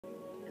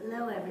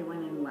Hello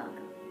everyone and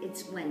welcome.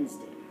 It's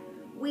Wednesday.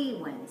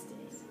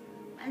 Wednesdays.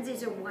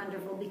 Wednesdays are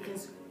wonderful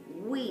because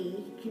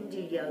we can do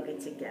yoga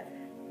together.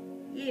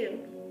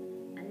 You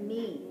and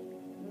me,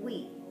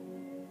 we.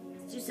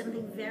 Let's do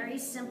something very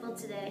simple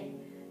today.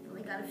 I've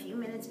only got a few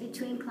minutes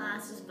between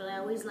classes, but I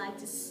always like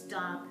to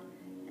stop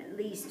and at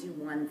least do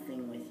one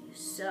thing with you.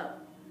 So,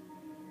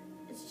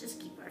 let's just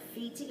keep our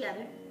feet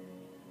together,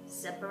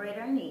 separate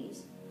our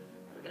knees.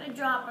 We're going to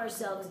drop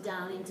ourselves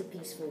down into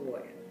peaceful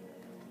warrior.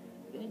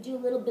 We're going to do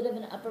a little bit of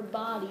an upper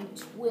body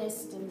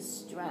twist and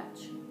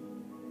stretch.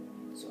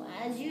 So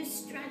as you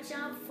stretch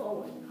out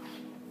forward,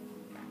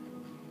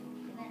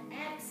 you're going to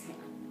exhale.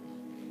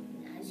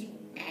 And as you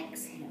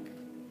exhale,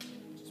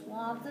 just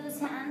walk those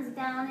hands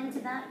down into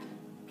that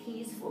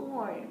peaceful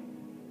warrior.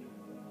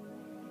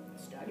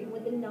 Starting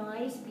with a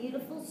nice,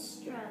 beautiful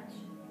stretch.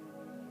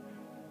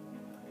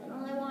 And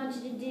all I want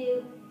you to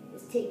do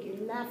is take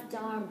your left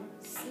arm,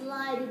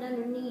 slide it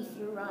underneath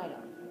your right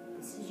arm.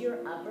 This is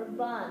your upper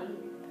body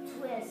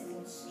twist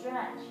and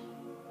stretch.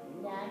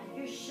 Your neck,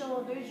 your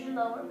shoulders, your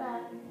lower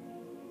back.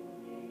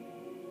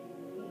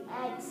 You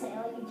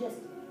exhale, you just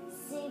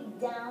sink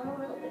down a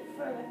little bit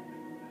further.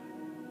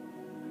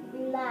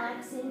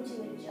 Relax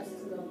into it just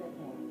a little bit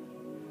more.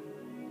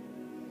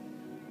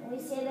 When we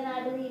say that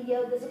I believe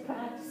yoga is a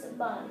practice of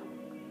body,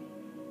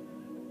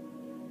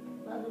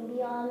 above and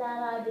beyond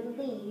that, I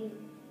believe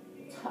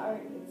it's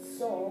heart, it's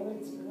soul,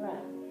 it's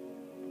breath.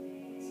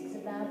 This is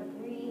about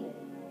breathing.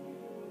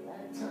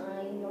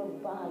 Tying your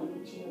body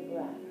to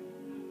your breath.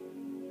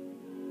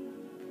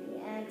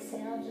 You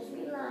exhale, just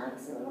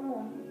relax a little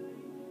more.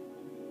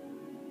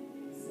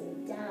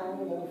 Sink down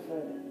a little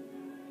further.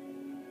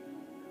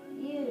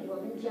 Beautiful.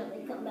 Then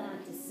gently come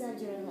back to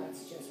center and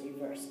let's just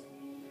reverse it.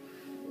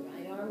 Your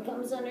right arm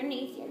comes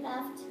underneath your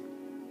left.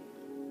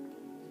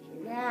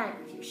 Your neck,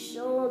 your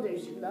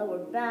shoulders, your lower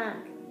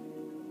back,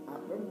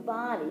 upper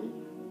body,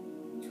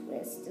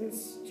 twist and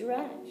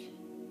stretch.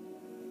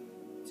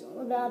 It's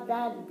all about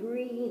that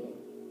breathing.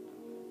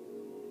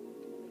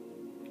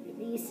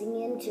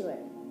 Releasing into it.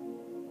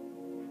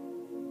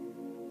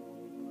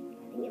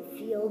 Letting it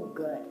feel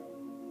good.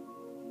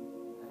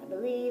 I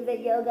believe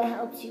that yoga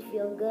helps you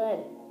feel good.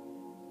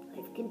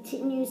 Life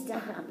continues to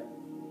happen.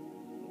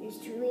 It is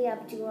truly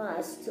up to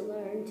us to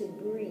learn to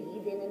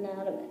breathe in and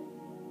out of it.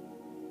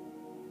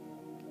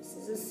 This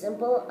is a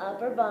simple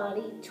upper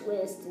body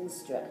twist and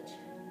stretch.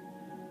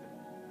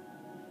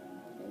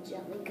 And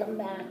gently come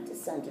back to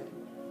center.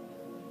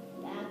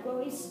 Back where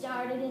we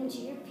started into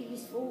your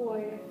peaceful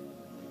warrior.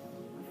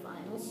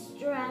 Final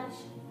stretch.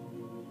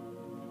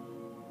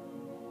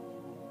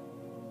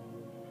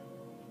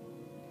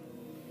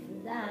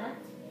 And that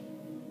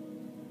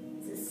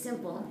is a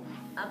simple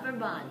upper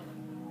body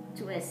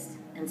twist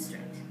and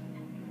stretch.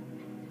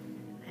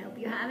 I hope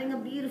you're having a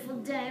beautiful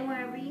day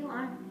wherever you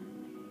are.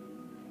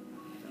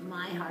 From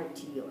my heart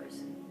to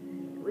yours.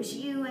 I wish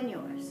you and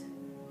yours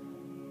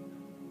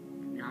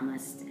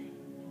Namaste.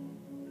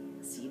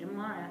 See you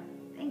tomorrow.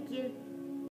 Thank you.